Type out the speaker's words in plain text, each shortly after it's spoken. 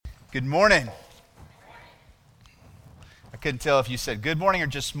Good morning. I couldn't tell if you said good morning or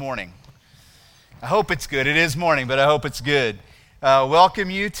just morning. I hope it's good. It is morning, but I hope it's good. Welcome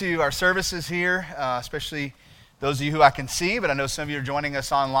you to our services here, especially those of you who I can see, but I know some of you are joining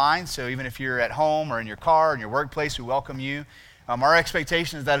us online, so even if you're at home or in your car or in your workplace, we welcome you. Our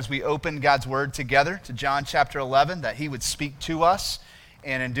expectation is that as we open God's Word together to John chapter 11, that He would speak to us,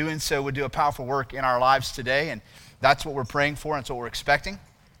 and in doing so would do a powerful work in our lives today, and that's what we're praying for, and that's what we're expecting.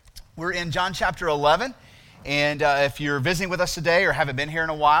 We're in John chapter 11, and if you're visiting with us today or haven't been here in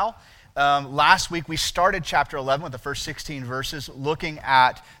a while, last week we started chapter 11 with the first 16 verses looking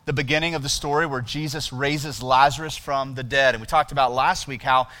at the beginning of the story where Jesus raises Lazarus from the dead. And we talked about last week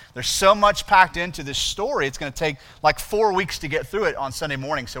how there's so much packed into this story, it's going to take like 4 weeks to get through it on Sunday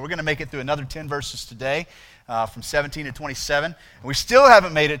morning. So we're going to make it through another 10 verses today. From 17 to 27. And we still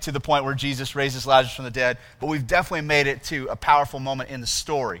haven't made it to the point where Jesus raises Lazarus from the dead, but we've definitely made it to a powerful moment in the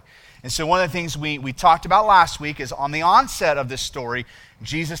story. And so one of the things we talked about last week is on the onset of this story,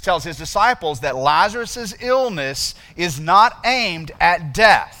 Jesus tells his disciples that Lazarus' illness is not aimed at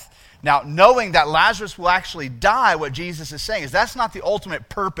death. Now, knowing that Lazarus will actually die, what Jesus is saying is that's not the ultimate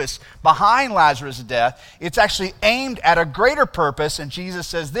purpose behind Lazarus' death. It's actually aimed at a greater purpose, and Jesus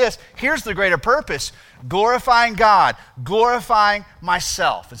says this, here's the greater purpose, glorifying God, glorifying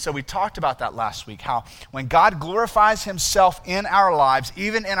myself. And so we talked about that last week, how when God glorifies himself in our lives,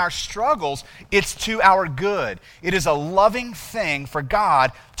 even in our struggles, it's to our good. It is a loving thing for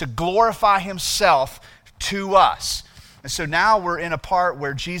God to glorify himself to us. And so now we're in a part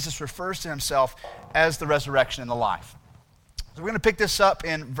where Jesus refers to himself as the resurrection and the life. So we're going to pick this up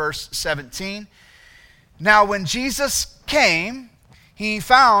in verse 17. Now when Jesus came, he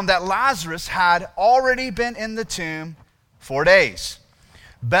found that Lazarus had already been in the tomb 4 days.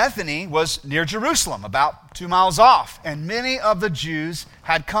 Bethany was near Jerusalem, about 2 miles off, and many of the Jews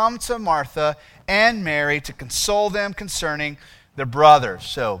had come to Martha and Mary to console them concerning their brother.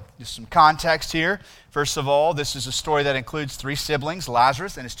 So just some context here. First of all, this is a story that includes 3 siblings,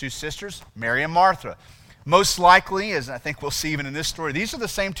 Lazarus and his 2 sisters, Mary and Martha. Most likely, as I think we'll see even in this story, these are the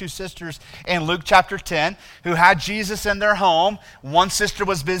same 2 sisters in Luke chapter 10 who had Jesus in their home. One sister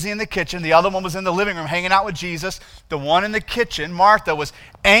was busy in the kitchen. The other one was in the living room hanging out with Jesus. The one in the kitchen, Martha, was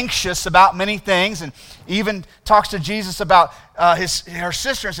anxious about many things and even talks to Jesus about her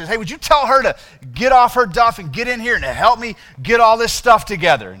sister and says, hey, would you tell her to get off her duff and get in here and to help me get all this stuff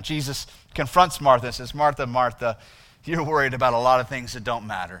together? And Jesus confronts Martha and says, Martha, Martha, you're worried about a lot of things that don't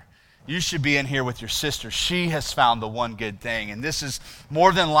matter. You should be in here with your sister. She has found the one good thing. And this is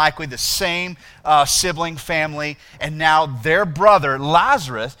more than likely the same sibling family. And now their brother,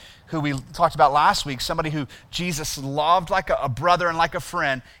 Lazarus, who we talked about last week, somebody who Jesus loved like a brother and like a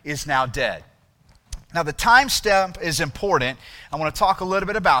friend, is now dead. Now the time stamp is important. I want to talk a little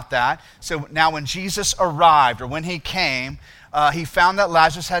bit about that. So now when Jesus arrived, or when he came, he found that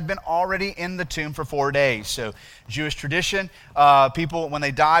Lazarus had been already in the tomb for 4 days. So Jewish tradition, people, when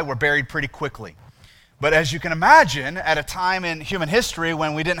they die, were buried pretty quickly. But as you can imagine, at a time in human history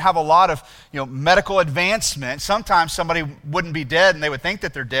when we didn't have a lot of medical advancement, sometimes somebody wouldn't be dead and they would think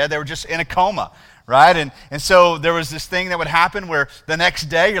that they're dead. They were just in a coma, right? And so there was this thing that would happen where the next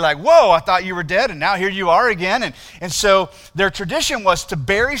day you're like, whoa, I thought you were dead and now here you are again. And so their tradition was to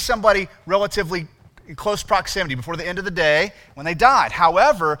bury somebody relatively in close proximity before the end of the day when they died.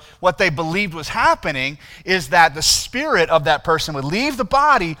 However, what they believed was happening is that the spirit of that person would leave the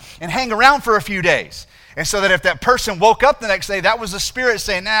body and hang around for a few days. And so that if that person woke up the next day, that was the spirit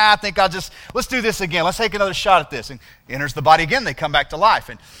saying, I think let's do this again. Let's take another shot at this. And enters the body again. They come back to life.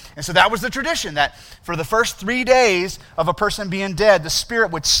 And so that was the tradition, that for the first 3 days of a person being dead, the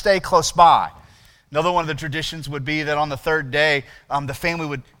spirit would stay close by. Another one of the traditions would be that on the 3rd day, the family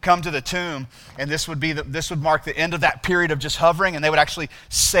would come to the tomb, and this would mark the end of that period of just hovering, and they would actually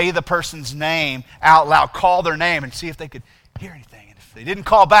say the person's name out loud, call their name, and see if they could hear anything. And if they didn't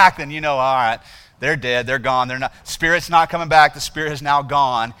call back, then all right, they're dead, they're gone, spirit's not coming back, the spirit has now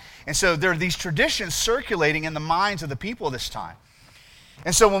gone. And so there are these traditions circulating in the minds of the people this time.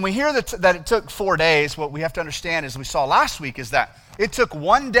 And so when we hear that it took 4 days, what we have to understand, as we saw last week, is that it took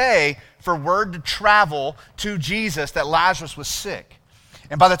 1 day for word to travel to Jesus that Lazarus was sick.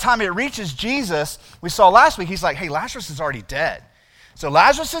 And by the time it reaches Jesus, we saw last week, he's like, hey, Lazarus is already dead. So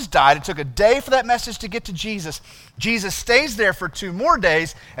Lazarus has died. It took a day for that message to get to Jesus. Jesus stays there for 2 more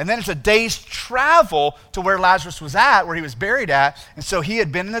days, and then it's a day's travel to where Lazarus was at, where he was buried at. And so he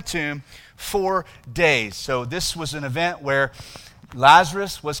had been in the tomb 4 days. So this was an event where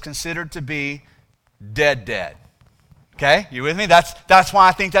Lazarus was considered to be dead. Okay, you with me? That's why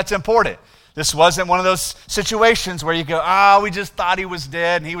I think that's important. This wasn't one of those situations where you go, we just thought he was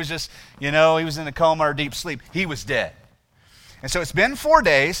dead and he was just, he was in a coma or deep sleep. He was dead. And so it's been 4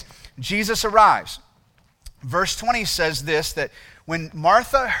 days. Jesus arrives. Verse 20 says this, that when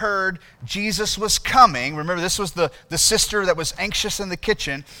Martha heard Jesus was coming, remember this was the sister that was anxious in the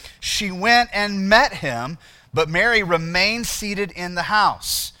kitchen, she went and met him, but Mary remained seated in the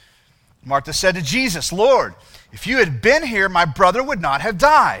house. Martha said to Jesus, Lord, if you had been here, my brother would not have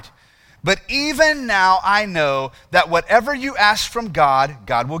died. But even now I know that whatever you ask from God,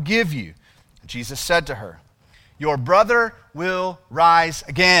 God will give you. Jesus said to her, your brother will rise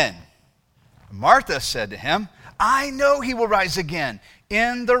again. Martha said to him, I know he will rise again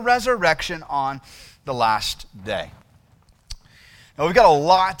in the resurrection on the last day. Now we've got a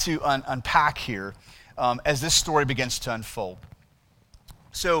lot to unpack here as this story begins to unfold.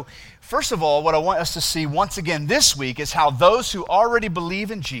 So, first of all, what I want us to see once again this week is how those who already believe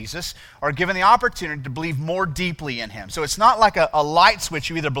in Jesus are given the opportunity to believe more deeply in him. So it's not like a light switch,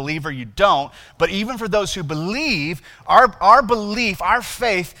 you either believe or you don't, but even for those who believe, our belief, our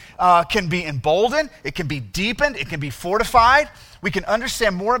faith can be emboldened, it can be deepened, it can be fortified. We can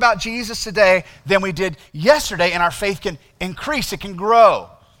understand more about Jesus today than we did yesterday, and our faith can increase, it can grow.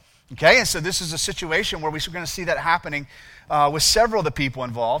 Okay, and so this is a situation where we're going to see that happening with several of the people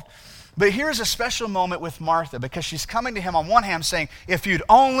involved. But here's a special moment with Martha because she's coming to him on one hand saying, if you'd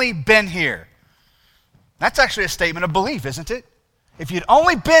only been here. That's actually a statement of belief, isn't it? If you'd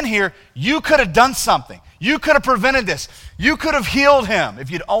only been here, you could have done something. You could have prevented this. You could have healed him if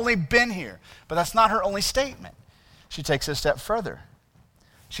you'd only been here. But that's not her only statement. She takes it a step further.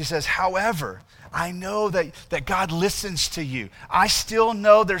 She says, however, I know that God listens to you. I still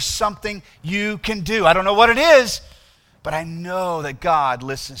know there's something you can do. I don't know what it is, but I know that God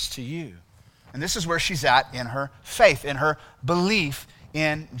listens to you. And this is where she's at in her faith, in her belief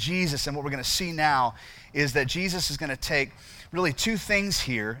in Jesus. And what we're going to see now is that Jesus is going to take really two things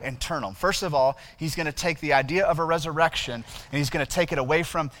here and turn them. First of all, he's going to take the idea of a resurrection and he's going to take it away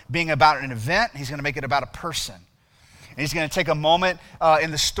from being about an event. He's going to make it about a person. And he's going to take a moment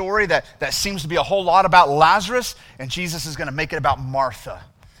in the story that seems to be a whole lot about Lazarus, and Jesus is going to make it about Martha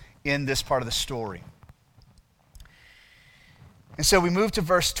in this part of the story. And so we move to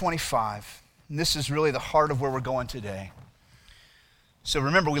verse 25, and this is really the heart of where we're going today. So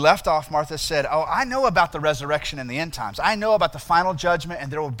remember, we left off, Martha said, I know about the resurrection in the end times. I know about the final judgment,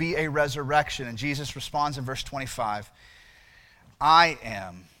 and there will be a resurrection. And Jesus responds in verse 25, I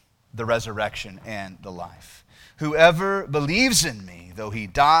am the resurrection and the life. Whoever believes in me, though he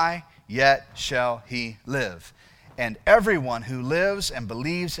die, yet shall he live. And everyone who lives and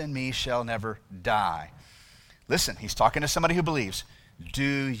believes in me shall never die. Listen, he's talking to somebody who believes. Do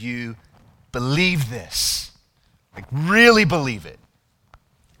you believe this? Like, really believe it?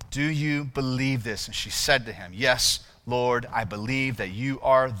 Do you believe this? And she said to him, yes, Lord, I believe that you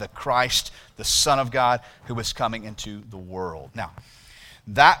are the Christ, the Son of God, who is coming into the world. Now,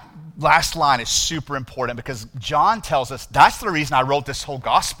 that last line is super important because John tells us that's the reason I wrote this whole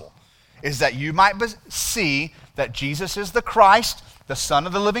gospel, is that you might see that Jesus is the Christ, the Son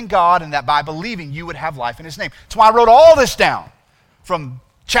of the living God, and that by believing you would have life in his name. That's why I wrote all this down from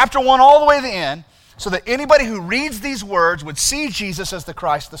chapter 1 all the way to the end, so that anybody who reads these words would see Jesus as the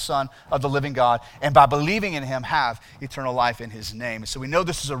Christ, the Son of the living God, and by believing in him have eternal life in his name. And so we know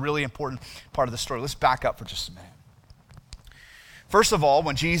this is a really important part of the story. Let's back up for just a minute. First of all,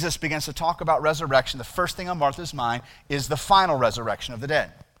 when Jesus begins to talk about resurrection, the first thing on Martha's mind is the final resurrection of the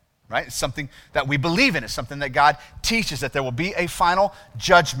dead, right? It's something that we believe in. It's something that God teaches, that there will be a final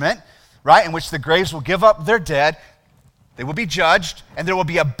judgment, right, in which the graves will give up their dead, they will be judged, and there will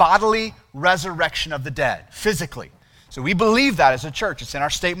be a bodily resurrection of the dead, physically. So we believe that as a church. It's in our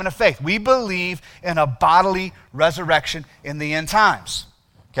statement of faith. We believe in a bodily resurrection in the end times,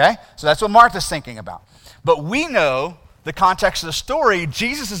 okay? So that's what Martha's thinking about. But we know the context of the story,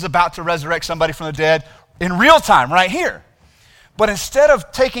 Jesus is about to resurrect somebody from the dead in real time, right here. But instead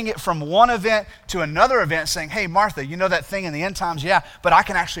of taking it from one event to another event, saying, hey, Martha, you know that thing in the end times? Yeah, but I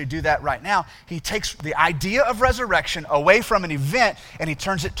can actually do that right now. He takes the idea of resurrection away from an event and he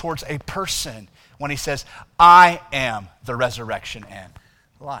turns it towards a person when he says, I am the resurrection and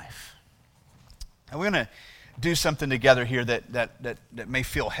life. And we're going to do something together here that may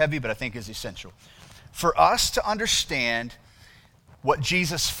feel heavy, but I think is essential. For us to understand what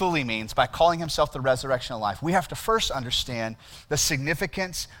Jesus fully means by calling himself the resurrection of life, we have to first understand the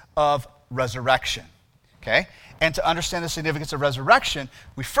significance of resurrection, okay? And to understand the significance of resurrection,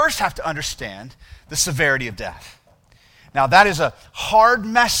 we first have to understand the severity of death. Now, that is a hard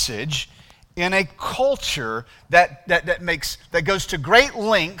message in a culture that goes to great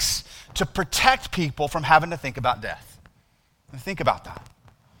lengths to protect people from having to think about death. Think about that.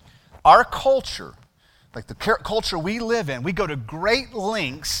 Our culture, like the culture we live in, we go to great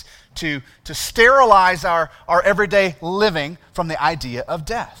lengths to sterilize our everyday living from the idea of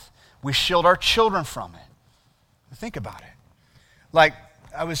death. We shield our children from it. Think about it. Like,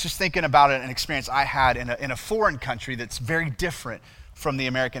 I was just thinking about an experience I had in a foreign country that's very different from the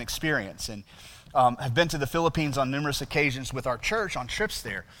American experience. And I've been to the Philippines on numerous occasions with our church on trips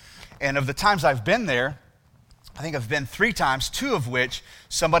there. And of the times I've been there, I think I've been 3 times, 2 of which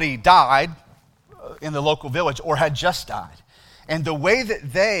somebody died in the local village or had just died. And the way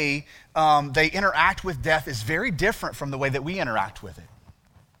that they interact with death is very different from the way that we interact with it.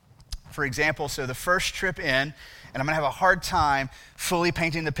 For example, so the first trip in, and I'm going to have a hard time fully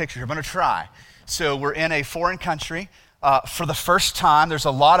painting the picture. I'm going to try. So we're in a foreign country. For the first time, there's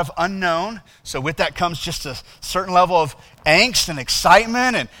a lot of unknown. So with that comes just a certain level of angst and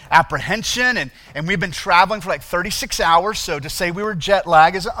excitement and apprehension. And we've been traveling for like 36 hours. So to say we were jet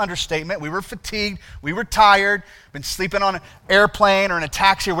lagged is an understatement. We were fatigued. We were tired. Been sleeping on an airplane or in a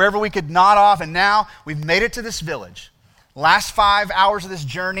taxi or wherever we could nod off. And now we've made it to this village. Last 5 hours of this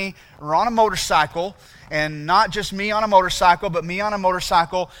journey, we're on a motorcycle. And not just me on a motorcycle, but me on a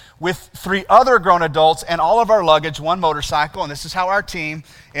motorcycle with 3 other grown adults and all of our luggage, 1 motorcycle. And this is how our team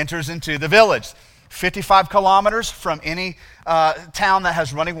enters into the village. 55 kilometers from any town that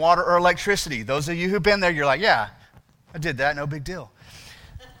has running water or electricity. Those of you who've been there, you're like, yeah, I did that, no big deal.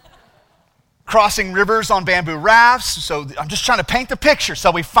 Crossing rivers on bamboo rafts. So I'm just trying to paint the picture.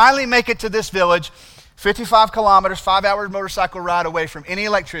 So we finally make it to this village. 55 kilometers, 5-hour motorcycle ride away from any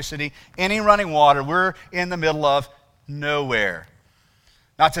electricity, any running water. We're in the middle of nowhere.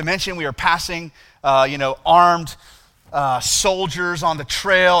 Not to mention we are passing, armed soldiers on the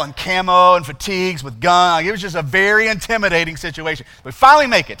trail and camo and fatigues with guns. It was just a very intimidating situation. We finally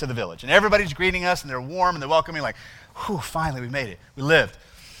make it to the village, and everybody's greeting us, and they're warm, and they're welcoming, like, whew, finally we made it. We lived.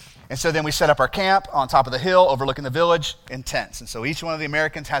 And so then we set up our camp on top of the hill overlooking the village in tents. And so each one of the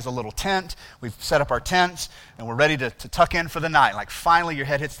Americans has a little tent. We've set up our tents, and we're ready to tuck in for the night. Like, finally your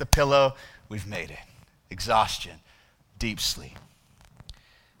head hits the pillow. We've made it. Exhaustion, deep sleep.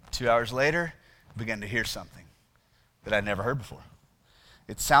 2 hours later, I began to hear something that I'd never heard before.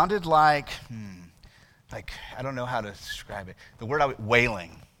 It sounded like I don't know how to describe it. The word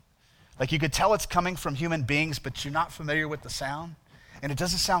wailing. Like you could tell it's coming from human beings, but you're not familiar with the sound. And it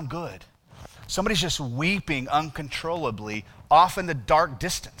doesn't sound good. Somebody's just weeping uncontrollably off in the dark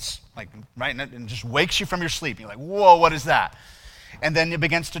distance, like right, and just wakes you from your sleep. You're like, whoa, what is that? And then it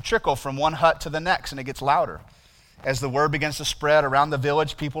begins to trickle from one hut to the next, and it gets louder. As the word begins to spread around the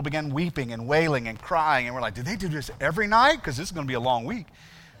village, people begin weeping and wailing and crying. And we're like, did they do this every night? Because this is going to be a long week.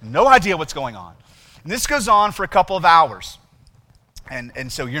 No idea what's going on. And this goes on for a couple of hours.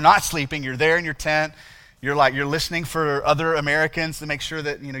 And so you're not sleeping. You're there in your tent. You're listening for other Americans to make sure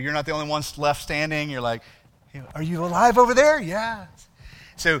that, you're not the only ones left standing. You're like, are you alive over there? Yeah.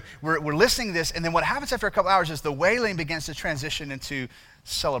 So we're listening to this, and then what happens after a couple hours is the wailing begins to transition into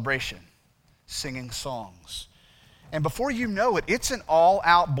celebration, singing songs. And before you know it, it's an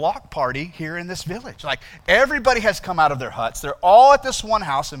all-out block party here in this village. Like, everybody has come out of their huts. They're all at this one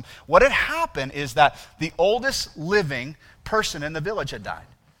house, and what had happened is that the oldest living person in the village had died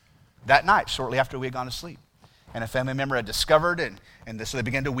that night, shortly after we had gone to sleep. And a family member had discovered it, and so they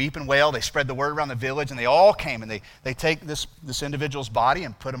began to weep and wail. They spread the word around the village, and they all came, and they take this individual's body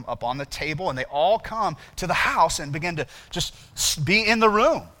and put him up on the table, and they all come to the house and begin to just be in the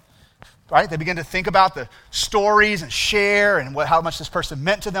room, right? They begin to think about the stories and share and how much this person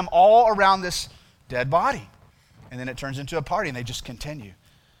meant to them all around this dead body. And then it turns into a party, and they just continue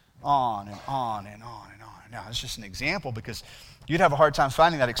on and on and on and on. Now, it's just an example because you'd have a hard time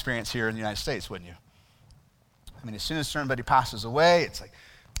finding that experience here in the United States, wouldn't you? I mean, as soon as somebody passes away, it's like,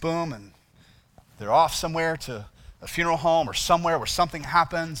 boom, and they're off somewhere to a funeral home or somewhere where something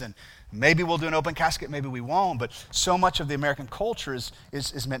happens, and maybe we'll do an open casket, maybe we won't, but so much of the American culture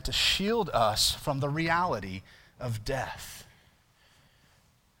is meant to shield us from the reality of death.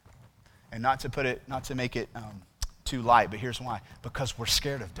 And not to make it too light, but here's why. Because we're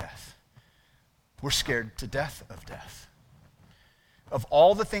scared of death. We're scared to death of death. Of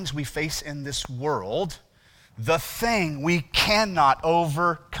all the things we face in this world, the thing we cannot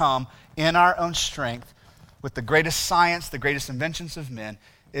overcome in our own strength with the greatest science, the greatest inventions of men,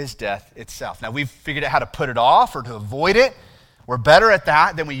 is death itself. Now, we've figured out how to put it off or to avoid it. We're better at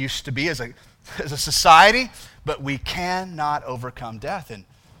that than we used to be as a society, but we cannot overcome death, and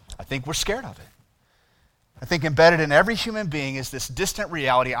I think we're scared of it. I think embedded in every human being is this distant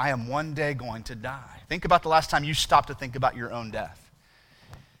reality, I am one day going to die. Think about the last time you stopped to think about your own death.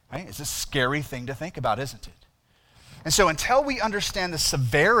 Right? It's a scary thing to think about, isn't it? And so until we understand the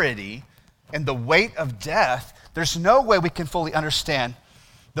severity and the weight of death, there's no way we can fully understand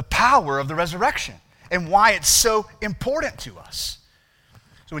the power of the resurrection and why it's so important to us.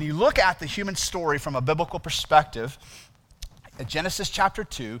 So when you look at the human story from a biblical perspective, at Genesis chapter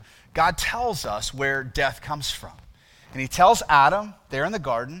 2, God tells us where death comes from. And he tells Adam there in the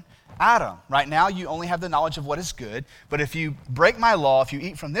garden, Adam, right now you only have the knowledge of what is good, but if you break my law, if you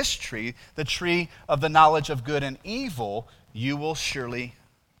eat from this tree, the tree of the knowledge of good and evil, you will surely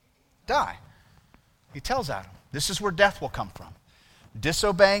die. He tells Adam, this is where death will come from.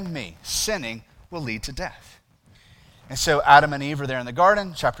 Disobeying me, sinning, will lead to death. And so Adam and Eve are there in the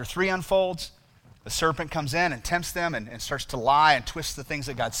garden. Chapter 3 unfolds. The serpent comes in and tempts them and starts to lie and twist the things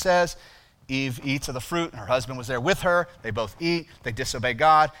that God says. Eve eats of the fruit, and her husband was there with her. They both eat. They disobey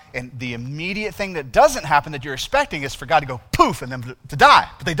God. And the immediate thing that doesn't happen that you're expecting is for God to go poof and them to die.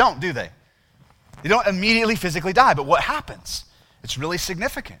 But they don't, do they? They don't immediately physically die. But what happens? It's really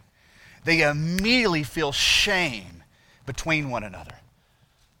significant. They immediately feel shame between one another.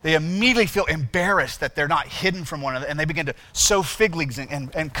 They immediately feel embarrassed that they're not hidden from one another, and they begin to sew fig leaves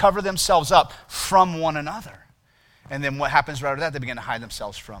and cover themselves up from one another. And then what happens right after that? They begin to hide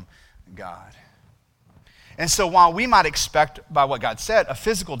themselves from God. And so while we might expect, by what God said, a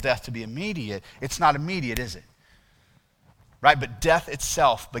physical death to be immediate, it's not immediate, is it? Right? But death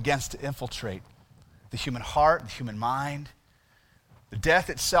itself begins to infiltrate the human heart, the human mind. The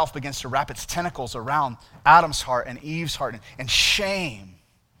death itself begins to wrap its tentacles around Adam's heart and Eve's heart, and shame,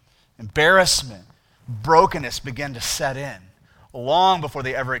 embarrassment, brokenness begin to set in long before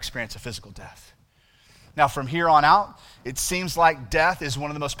they ever experience a physical death. Now, from here on out, it seems like death is one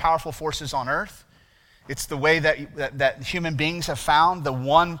of the most powerful forces on earth. It's the way that human beings have found, the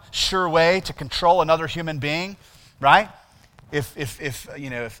one sure way to control another human being, right? If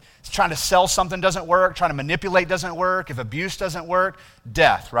trying to sell something doesn't work, trying to manipulate doesn't work, if abuse doesn't work,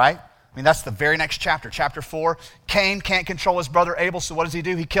 death, right? I mean, that's the very next chapter, chapter 4. Cain can't control his brother Abel, so what does he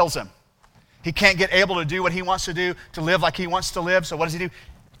do? He kills him. He can't get Abel to do what he wants to do, to live like he wants to live, so what does he do?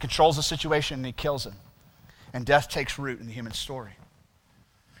 He controls the situation and he kills him. And death takes root in the human story.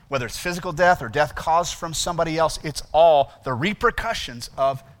 Whether it's physical death or death caused from somebody else, it's all the repercussions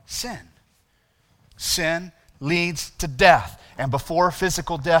of sin. Sin leads to death. And before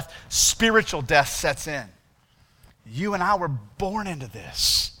physical death, spiritual death sets in. You and I were born into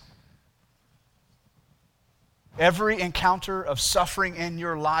this. Every encounter of suffering in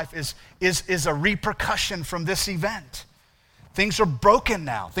your life is a repercussion from this event. Things are broken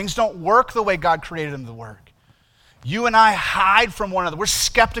now. Things don't work the way God created them to work. You and I hide from one another. We're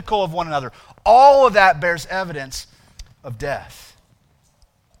skeptical of one another. All of that bears evidence of death.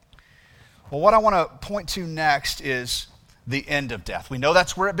 Well, what I want to point to next is the end of death. We know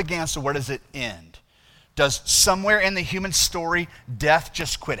that's where it began, so where does it end? Does somewhere in the human story death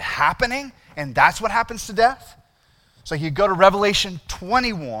just quit happening, and that's what happens to death? So you go to Revelation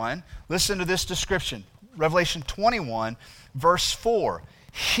 21, listen to this description. Revelation 21, verse 4.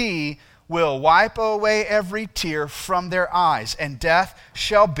 He will wipe away every tear from their eyes, and death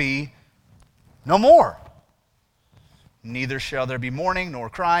shall be no more. Neither shall there be mourning, nor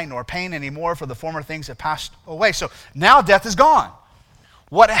crying, nor pain anymore, for the former things have passed away. So now death is gone.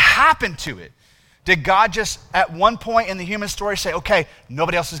 What happened to it? Did God just at one point in the human story say, okay,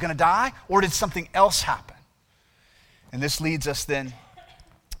 nobody else is going to die? Or did something else happen? And this leads us then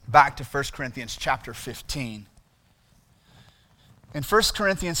back to 1 Corinthians chapter 15. In 1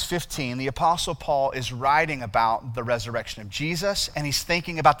 Corinthians 15, the Apostle Paul is writing about the resurrection of Jesus, and he's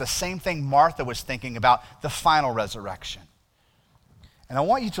thinking about the same thing Martha was thinking about, the final resurrection. And I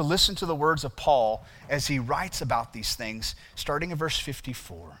want you to listen to the words of Paul as he writes about these things, starting in verse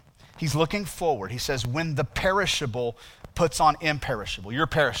 54. He's looking forward. He says, when the perishable puts on imperishable. You're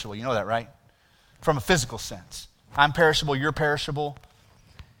perishable, you know that, right? From a physical sense. I'm perishable, you're perishable.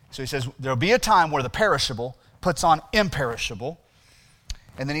 So he says, there'll be a time where the perishable puts on imperishable.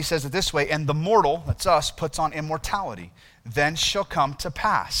 And then he says it this way, and the mortal, that's us, puts on immortality. Then shall come to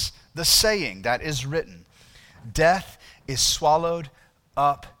pass the saying that is written, death is swallowed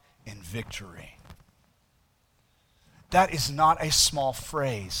up in victory. That is not a small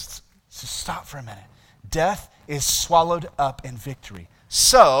phrase. So stop for a minute. Death is swallowed up in victory.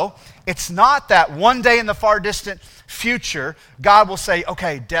 So, it's not that one day in the far distant future, God will say,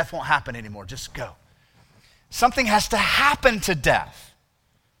 okay, death won't happen anymore, just go. Something has to happen to death.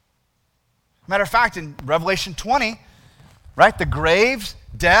 Matter of fact, in Revelation 20, right, the graves,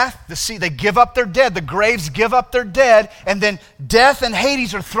 death, the sea, they give up their dead. The graves give up their dead, and then death and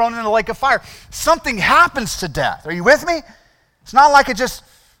Hades are thrown in the lake of fire. Something happens to death. Are you with me? It's not like it just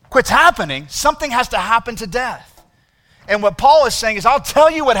quits happening, something has to happen to death. And what Paul is saying is, I'll tell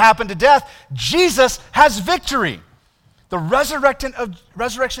you what happened to death. Jesus has victory. The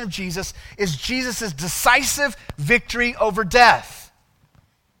resurrection of Jesus is Jesus' decisive victory over death.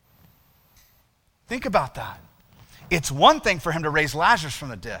 Think about that. It's one thing for him to raise Lazarus from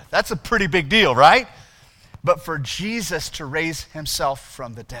the dead. That's a pretty big deal, right? But for Jesus to raise himself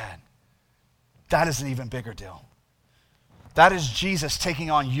from the dead, that is an even bigger deal. That is Jesus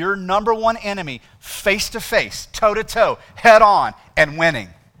taking on your number one enemy face to face, toe to toe, head on, and winning.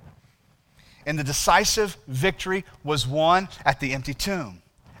 And the decisive victory was won at the empty tomb,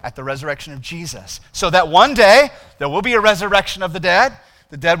 at the resurrection of Jesus. So that one day there will be a resurrection of the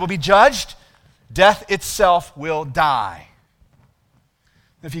dead will be judged, death itself will die.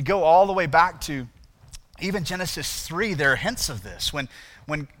 If you go all the way back to even Genesis 3, there are hints of this. When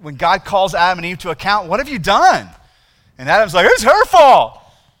God calls Adam and Eve to account, what have you done? And Adam's like, it's her fault.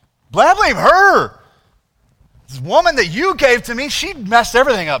 Blame her. This woman that you gave to me, she messed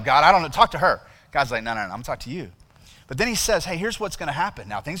everything up, God. I don't know. Talk to her. God's like, no, I'm going to talk to you. But then he says, hey, here's what's going to happen.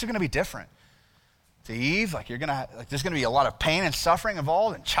 Now, things are going to be different. To Eve, there's going to be a lot of pain and suffering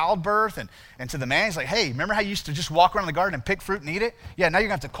involved, and childbirth. And to the man, he's like, hey, remember how you used to just walk around the garden and pick fruit and eat it? Yeah, now you're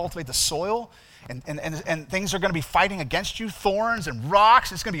going to have to cultivate the soil. And things are going to be fighting against you, thorns and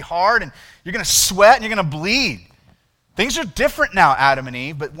rocks. It's going to be hard, and you're going to sweat, and you're going to bleed. Things are different now, Adam and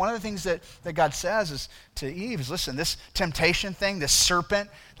Eve, but one of the things that God says is to Eve is, listen, this temptation thing, this serpent,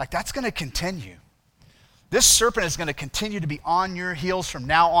 that's going to continue. This serpent is going to continue to be on your heels from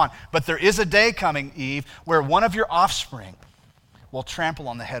now on. But there is a day coming, Eve, where one of your offspring will trample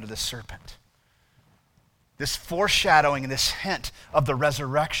on the head of the serpent. This foreshadowing and this hint of the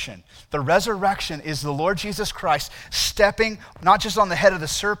resurrection. The resurrection is the Lord Jesus Christ stepping not just on the head of the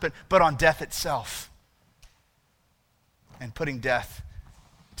serpent, but on death itself. And putting death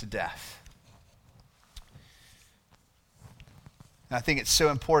to death. And I think it's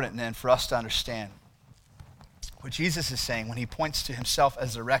so important then for us to understand what Jesus is saying when he points to himself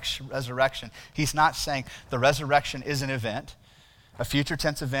as a resurrection. He's not saying the resurrection is an event, a future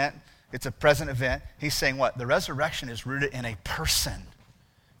tense event. It's a present event. He's saying what? The resurrection is rooted in a person.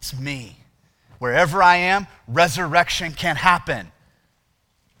 It's me. Wherever I am, resurrection can happen.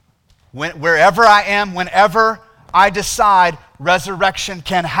 Wherever I am, whenever I decide, resurrection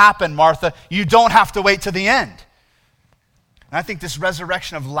can happen, Martha. You don't have to wait to the end. And I think this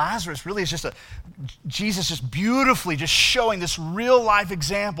resurrection of Lazarus really is just Jesus just beautifully just showing this real life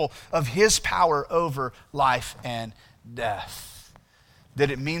example of his power over life and death. Did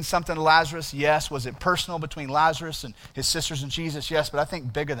it mean something to Lazarus? Yes. Was it personal between Lazarus and his sisters and Jesus? Yes. But I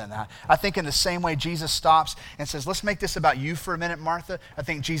think bigger than that. I think in the same way Jesus stops and says, let's make this about you for a minute, Martha. I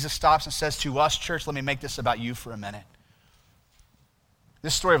think Jesus stops and says to us, church, let me make this about you for a minute.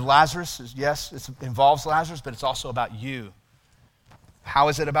 This story of Lazarus is, yes, it involves Lazarus, but it's also about you. How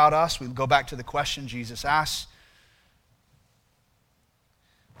is it about us? We go back to the question Jesus asks.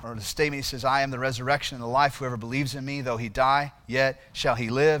 Or the statement, he says, I am the resurrection and the life. Whoever believes in me, though he die, yet shall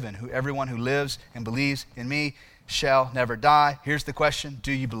he live. And everyone who lives and believes in me shall never die. Here's the question,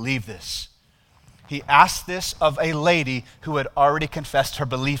 do you believe this? He asked this of a lady who had already confessed her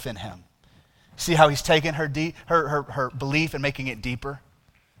belief in him. See how he's taken her belief and making it deeper,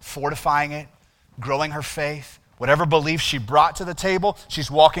 fortifying it, growing her faith. Whatever belief she brought to the table,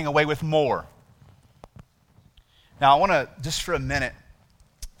 she's walking away with more. Now, I want to, just for a minute,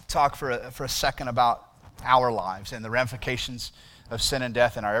 talk for a second about our lives and the ramifications of sin and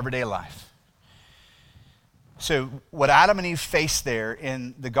death in our everyday life. So what Adam and Eve faced there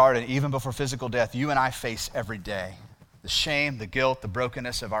in the garden, even before physical death, you and I face every day. The shame, the guilt, the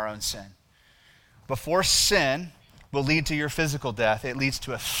brokenness of our own sin. Before sin will lead to your physical death, it leads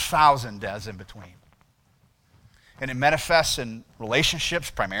to 1,000 deaths in between. And it manifests in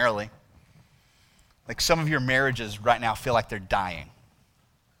relationships primarily. Like some of your marriages right now feel like they're dying.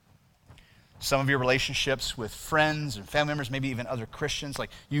 Some of your relationships with friends and family members, maybe even other Christians, like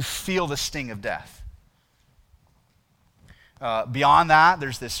you feel the sting of death. Beyond that,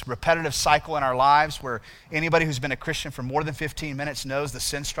 there's this repetitive cycle in our lives where anybody who's been a Christian for more than 15 minutes knows the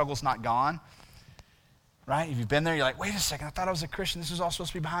sin struggle's not gone. Right? If you've been there, you're like, wait a second, I thought I was a Christian. This was all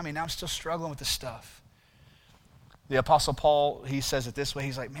supposed to be behind me. Now I'm still struggling with this stuff. The Apostle Paul, he says it this way.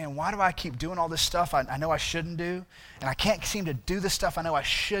 He's like, man, why do I keep doing all this stuff I know I shouldn't do? And I can't seem to do the stuff I know I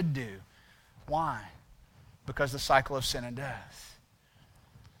should do. Why? Because the cycle of sin and death.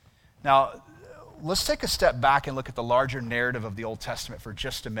 Now, let's take a step back and look at the larger narrative of the Old Testament for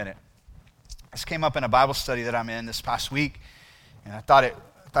just a minute. This came up in a Bible study that I'm in this past week, and I thought it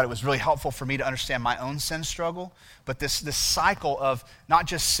thought it was really helpful for me to understand my own sin struggle, but this cycle of not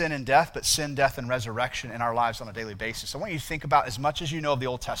just sin and death, but sin, death, and resurrection in our lives on a daily basis. I want you to think about as much as you know of the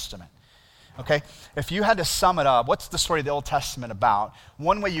Old Testament. Okay? If you had to sum it up, what's the story of the Old Testament about?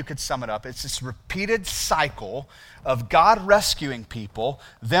 One way you could sum it up, it's this repeated cycle of God rescuing people,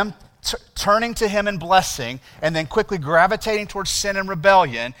 them turning to him in blessing, and then quickly gravitating towards sin and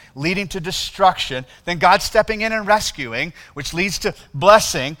rebellion, leading to destruction, then God stepping in and rescuing, which leads to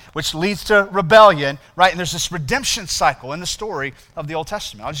blessing, which leads to rebellion, right? And there's this redemption cycle in the story of the Old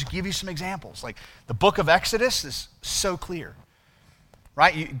Testament. I'll just give you some examples. Like the book of Exodus is so clear,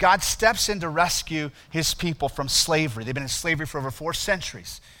 right? God steps in to rescue his people from slavery. They've been in slavery for over 4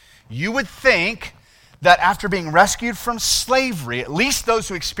 centuries. You would think that after being rescued from slavery, at least those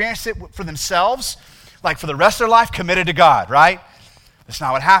who experienced it for themselves, like for the rest of their life, committed to God, right? That's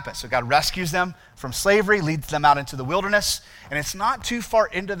not what happens. So God rescues them from slavery, leads them out into the wilderness, and it's not too far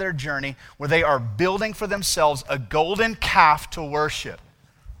into their journey where they are building for themselves a golden calf to worship.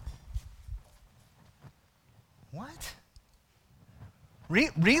 What?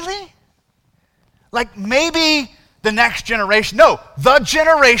 Really? Like maybe the next generation. No, the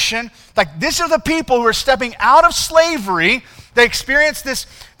generation. Like these are the people who are stepping out of slavery. They experience this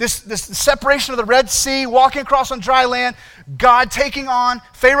separation of the Red Sea, walking across on dry land, God taking on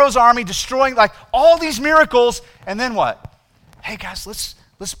Pharaoh's army, destroying like all these miracles, and then what? Hey guys,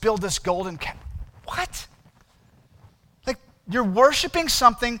 let's build this golden calf. What? Like you're worshiping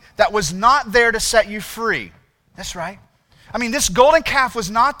something that was not there to set you free. That's right. I mean, this golden calf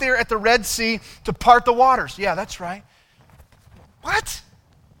was not there at the Red Sea to part the waters. Yeah, that's right. What?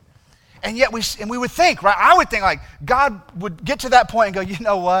 And yet we would think, right? I would think like God would get to that point and go, you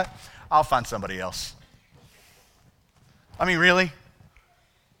know what? I'll find somebody else. I mean, really?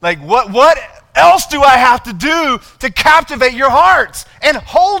 Like what else do I have to do to captivate your hearts and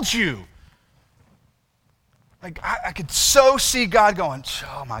hold you? Like I could so see God going,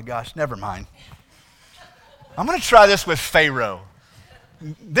 oh my gosh, never mind. I'm going to try this with Pharaoh.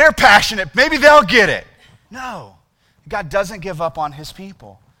 They're passionate. Maybe they'll get it. No. God doesn't give up on his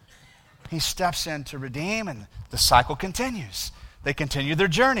people. He steps in to redeem, and the cycle continues. They continue their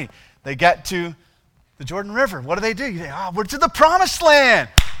journey. They get to the Jordan River. What do? You think, we're to the promised land.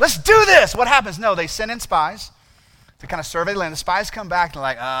 Let's do this. What happens? No, they send in spies to kind of survey the land. The spies come back and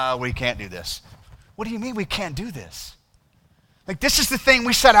they're like, we can't do this. What do you mean we can't do this? Like, this is the thing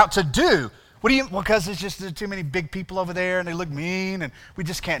we set out to do. Well, because there's just too many big people over there and they look mean and we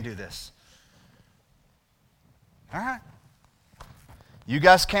just can't do this. All right. You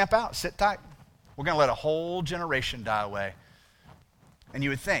guys camp out, sit tight. We're going to let a whole generation die away. And you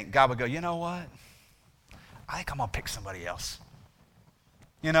would think, God would go, you know what? I think I'm going to pick somebody else.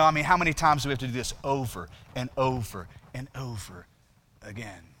 You know, I mean, how many times do we have to do this over and over and over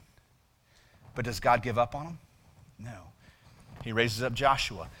again? But does God give up on them? No. He raises up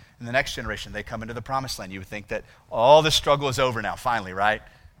Joshua. In the next generation, they come into the promised land. You would think that all this struggle is over now, finally, right?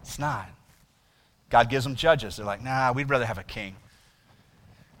 It's not. God gives them judges. They're like, nah, we'd rather have a king.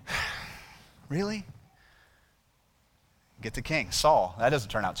 Really? Get the king, Saul. That doesn't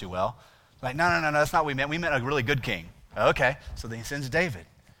turn out too well. Like, no, that's not what we meant. We meant a really good king. Okay, so then he sends David.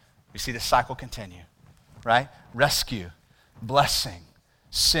 We see this cycle continue, right? Rescue, blessing,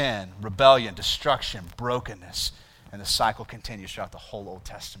 sin, rebellion, destruction, brokenness. And the cycle continues throughout the whole Old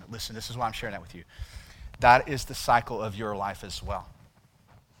Testament. Listen, this is why I'm sharing that with you. That is the cycle of your life as well.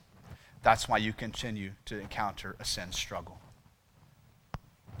 That's why you continue to encounter a sin struggle.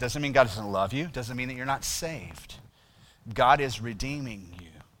 Doesn't mean God doesn't love you. Doesn't mean that you're not saved. God is redeeming you.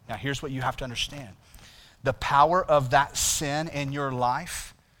 Now, here's what you have to understand. The power of that sin in your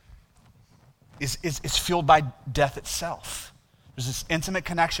life is fueled by death itself. There's this intimate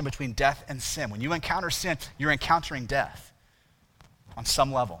connection between death and sin. When you encounter sin, you're encountering death on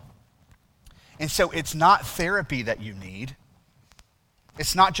some level. And so it's not therapy that you need.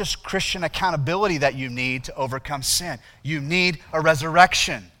 It's not just Christian accountability that you need to overcome sin. You need a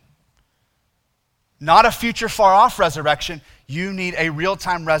resurrection. Not a future far off resurrection. You need a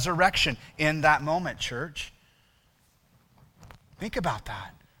real-time resurrection in that moment, church. Think about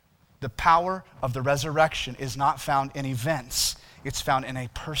that. The power of the resurrection is not found in events. It's found in a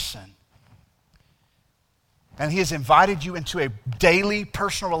person. And he has invited you into a daily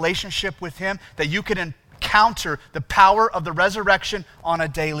personal relationship with him that you can encounter the power of the resurrection on a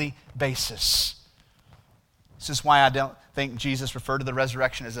daily basis. This is why I don't think Jesus referred to the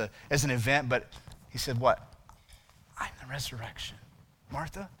resurrection as an event, but he said what? I'm the resurrection.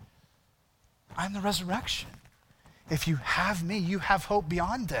 Martha, I'm the resurrection. If you have me, you have hope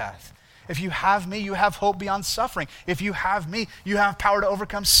beyond death. If you have me, you have hope beyond suffering. If you have me, you have power to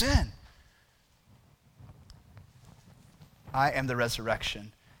overcome sin. I am the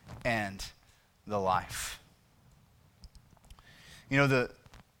resurrection and the life. You know, the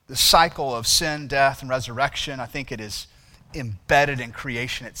cycle of sin, death, and resurrection, I think it is embedded in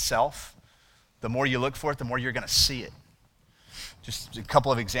creation itself. The more you look for it, the more you're going to see it. Just a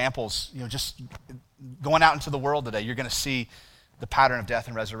couple of examples, just going out into the world today, you're going to see the pattern of death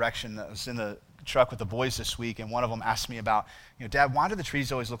and resurrection. I was in the truck with the boys this week, and one of them asked me about, Dad, why do the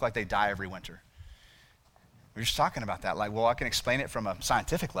trees always look like they die every winter? We were just talking about that. Like, well, I can explain it from a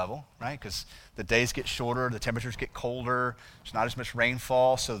scientific level, right? Because the days get shorter, the temperatures get colder, there's not as much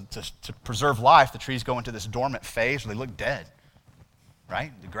rainfall. So to preserve life, the trees go into this dormant phase where they look dead,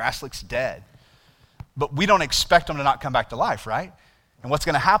 right? The grass looks dead. But we don't expect them to not come back to life, right? And what's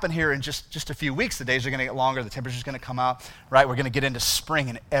going to happen here in just a few weeks, the days are going to get longer, the temperature's going to come up, right? We're going to get into spring,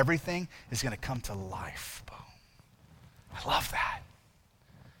 and everything is going to come to life. Boom. I love that.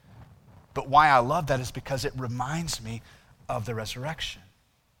 But why I love that is because it reminds me of the resurrection.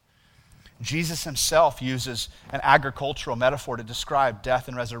 Jesus himself uses an agricultural metaphor to describe death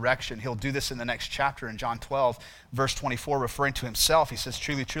and resurrection. He'll do this in the next chapter in John 12, verse 24, referring to himself. He says,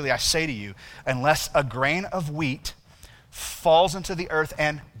 truly, truly, I say to you, unless a grain of wheat falls into the earth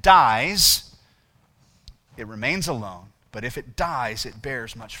and dies, it remains alone. But if it dies, it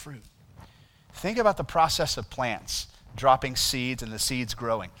bears much fruit. Think about the process of plants dropping seeds and the seeds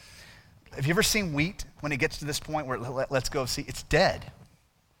growing. Have you ever seen wheat when it gets to this point where it lets go of seed? It's dead.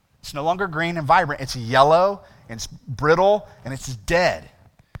 It's no longer green and vibrant. It's yellow, and it's brittle, and it's dead.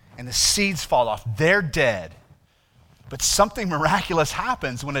 And the seeds fall off. They're dead. But something miraculous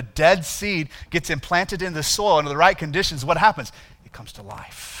happens when a dead seed gets implanted in the soil under the right conditions. What happens? It comes to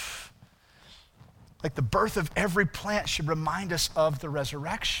life. Like the birth of every plant should remind us of the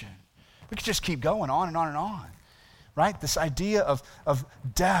resurrection. We could just keep going on and on and on, right? This idea of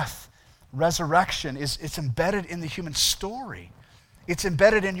death, resurrection, it's embedded in the human story. It's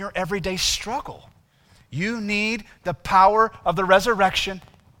embedded in your everyday struggle. You need the power of the resurrection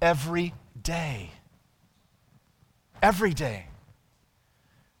every day. Every day.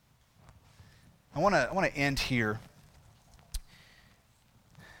 I want to end here.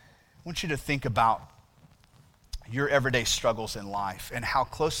 I want you to think about your everyday struggles in life and how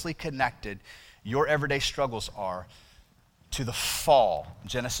closely connected your everyday struggles are to the fall,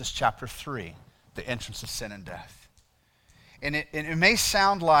 Genesis chapter 3, the entrance of sin and death. And it may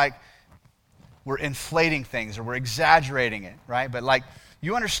sound like we're inflating things or we're exaggerating it, right? But like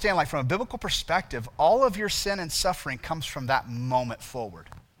you understand, like from a biblical perspective, all of your sin and suffering comes from that moment forward.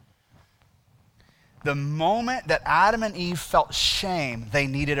 The moment that Adam and Eve felt shame, they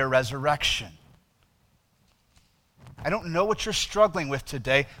needed a resurrection. I don't know what you're struggling with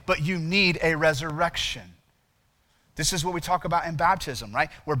today, but you need a resurrection. This is what we talk about in baptism, right?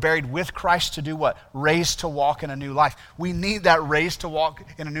 We're buried with Christ to do what? Raised to walk in a new life. We need that raised to walk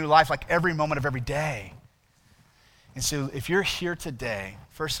in a new life like every moment of every day. And so if you're here today,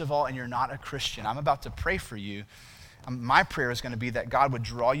 first of all, and you're not a Christian, I'm about to pray for you. My prayer is going to be that God would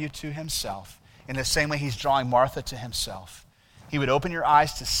draw you to himself in the same way he's drawing Martha to himself. He would open your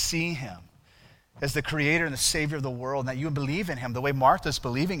eyes to see him as the creator and the savior of the world, and that you would believe in him the way Martha's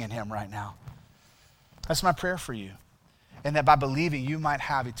believing in him right now. That's my prayer for you. And that by believing, you might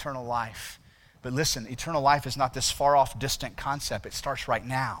have eternal life. But listen, eternal life is not this far off, distant concept. It starts right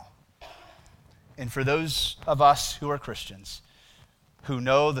now. And for those of us who are Christians, who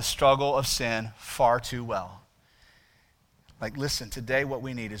know the struggle of sin far too well, like listen, today what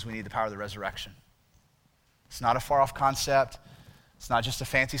we need is we need the power of the resurrection. It's not a far off concept. It's not just a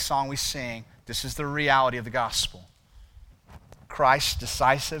fancy song we sing. This is the reality of the gospel. Christ's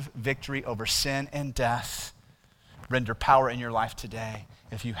decisive victory over sin and death render power in your life today.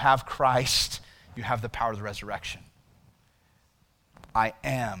 If you have Christ, you have the power of the resurrection. I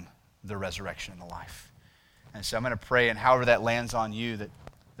am the resurrection and the life. And so I'm going to pray, and however that lands on you, that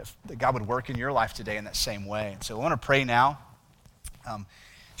God would work in your life today in that same way. And so I want to pray now.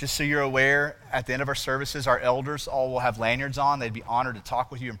 Just so you're aware, at the end of our services, our elders all will have lanyards on. They'd be honored to talk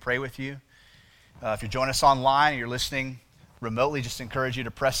with you and pray with you. If you're joining us online and you're listening remotely, just encourage you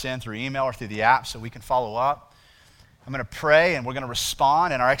to press in through email or through the app so we can follow up. I'm going to pray and we're going to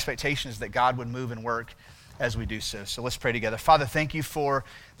respond, and our expectation is that God would move and work as we do so. So let's pray together. Father, thank you for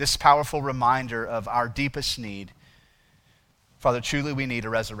this powerful reminder of our deepest need. Father, truly we need a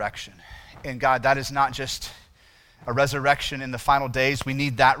resurrection. And God, that is not just a resurrection in the final days. We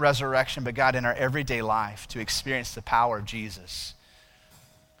need that resurrection, but God, in our everyday life to experience the power of Jesus.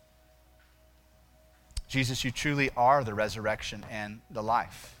 Jesus, you truly are the resurrection and the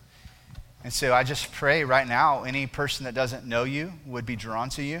life. And so I just pray right now, any person that doesn't know you would be drawn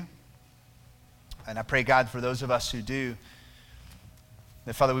to you. And I pray, God, for those of us who do,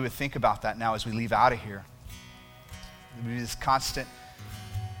 that, Father, we would think about that now as we leave out of here. It would be this constant,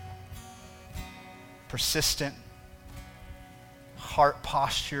 persistent heart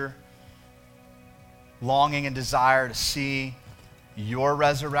posture, longing and desire to see your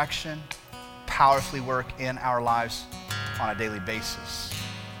resurrection powerfully work in our lives on a daily basis.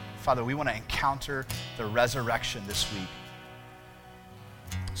 Father, we want to encounter the resurrection this week.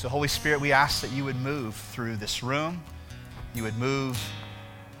 So Holy Spirit, we ask that you would move through this room. You would move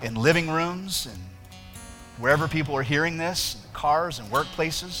in living rooms and wherever people are hearing this, in cars and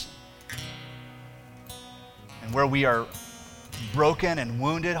workplaces. And where we are broken and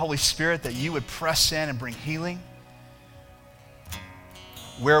wounded, Holy Spirit, that you would press in and bring healing.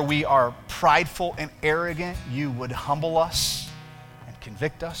 Where we are prideful and arrogant, you would humble us and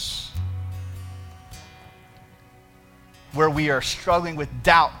convict us. Where we are struggling with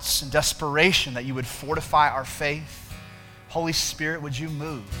doubts and desperation, that you would fortify our faith. Holy Spirit, would you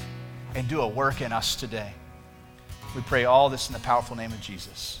move and do a work in us today? We pray all this in the powerful name of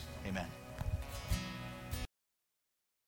Jesus. Amen.